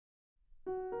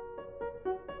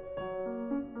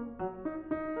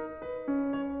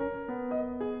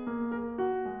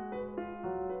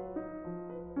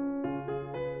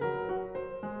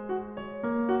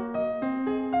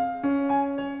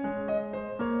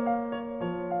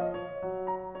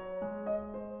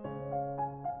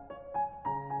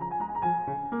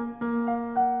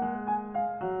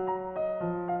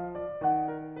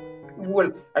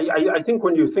Well, I think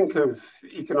when you think of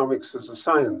economics as a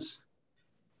science,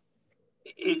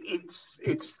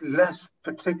 it's less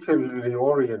particularly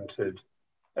oriented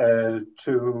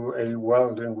to a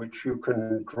world in which you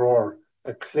can draw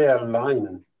a clear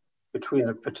line between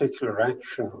a particular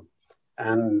action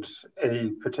and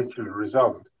a particular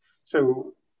result.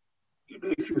 So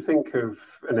if you think of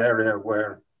an area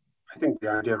where I think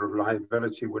the idea of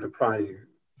liability would apply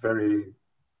very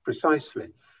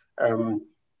precisely,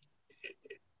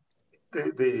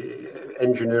 the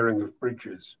engineering of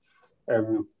bridges.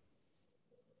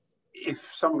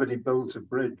 If somebody builds a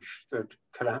bridge that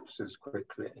collapses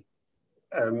quickly,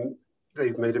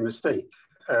 they've made a mistake,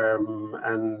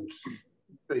 and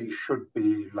they should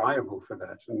be liable for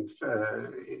that, and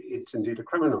it's indeed a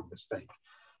criminal mistake.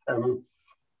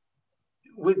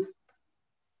 With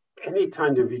any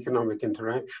kind of economic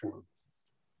interaction,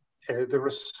 there are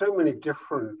so many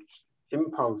different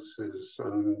impulses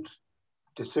and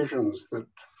decisions that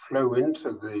flow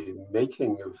into the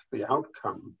making of the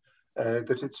outcome,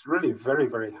 that it's really very,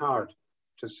 very hard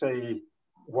to say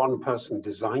one person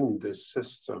designed this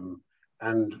system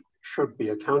and should be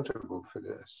accountable for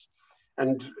this.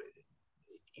 And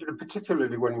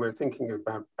particularly when we're thinking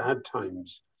about bad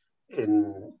times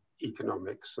in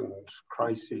economics and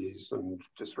crises and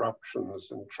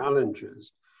disruptions and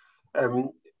challenges,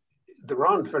 there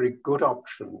aren't very good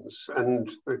options. And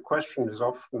the question is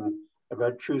often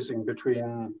about choosing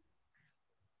between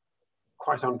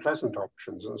quite unpleasant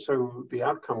options. And so the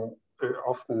outcome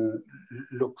often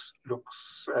looks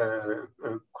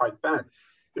quite bad.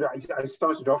 I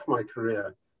started off my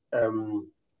career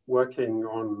working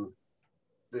on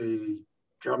the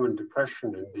German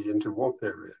Depression in the interwar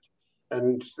period.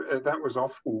 And that was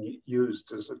often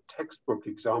used as a textbook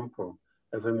example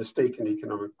of a mistaken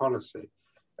economic policy,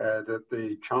 that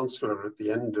the chancellor at the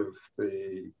end of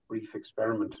the brief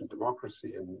experiment in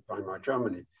democracy in Weimar,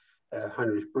 Germany,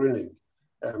 Heinrich Brüning,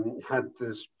 had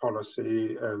this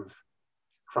policy of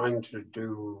trying to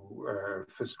do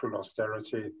fiscal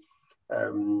austerity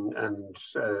and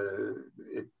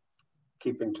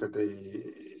keeping to the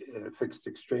fixed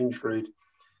exchange rate.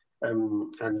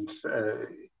 And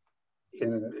in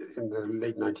the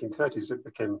late 1930s, it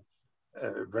became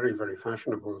very, very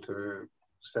fashionable to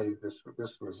say this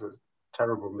was a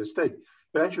terrible mistake.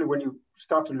 But actually, when you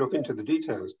start to look into the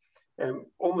details,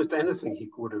 almost anything he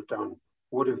would have done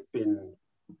would have been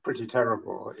pretty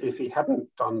terrible. If he hadn't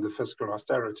done the fiscal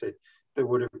austerity, there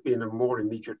would have been a more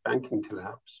immediate banking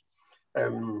collapse.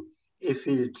 If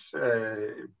he'd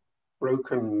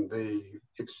broken the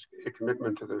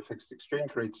commitment to the fixed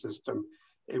exchange rate system,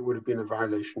 it would have been a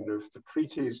violation of the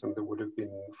treaties, and there would have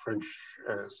been French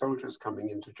soldiers coming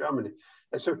into Germany.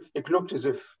 And so it looked as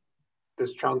if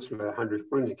this Chancellor, Heinrich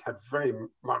Brüning, had very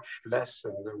much less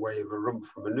in the way of a room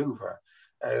for maneuver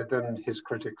than his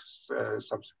critics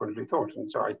subsequently thought. And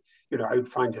so I would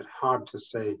find it hard to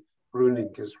say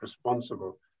Brüning is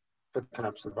responsible for the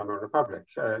collapse of the Weimar Republic.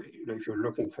 If you're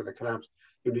looking for the collapse,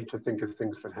 you need to think of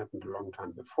things that happened a long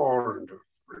time before and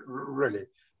really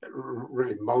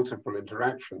multiple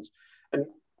interactions. And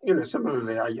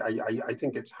similarly, I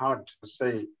think it's hard to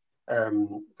say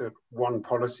that one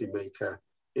policymaker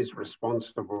is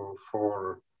responsible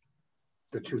for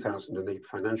the 2008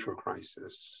 financial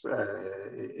crisis.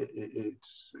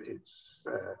 It's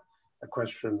a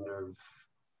question of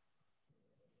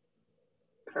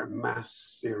a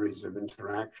mass series of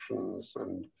interactions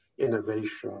and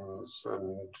innovations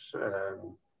and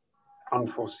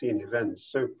unforeseen events.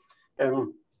 So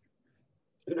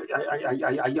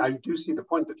I do see the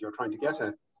point that you're trying to get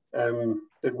at,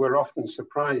 that we're often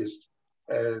surprised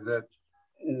that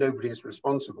nobody is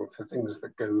responsible for things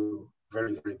that go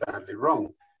very, very badly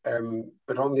wrong.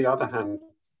 But on the other hand,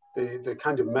 the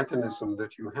kind of mechanism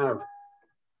that you have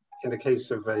in the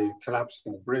case of a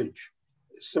collapsing bridge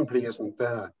simply isn't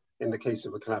there in the case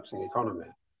of a collapsing economy.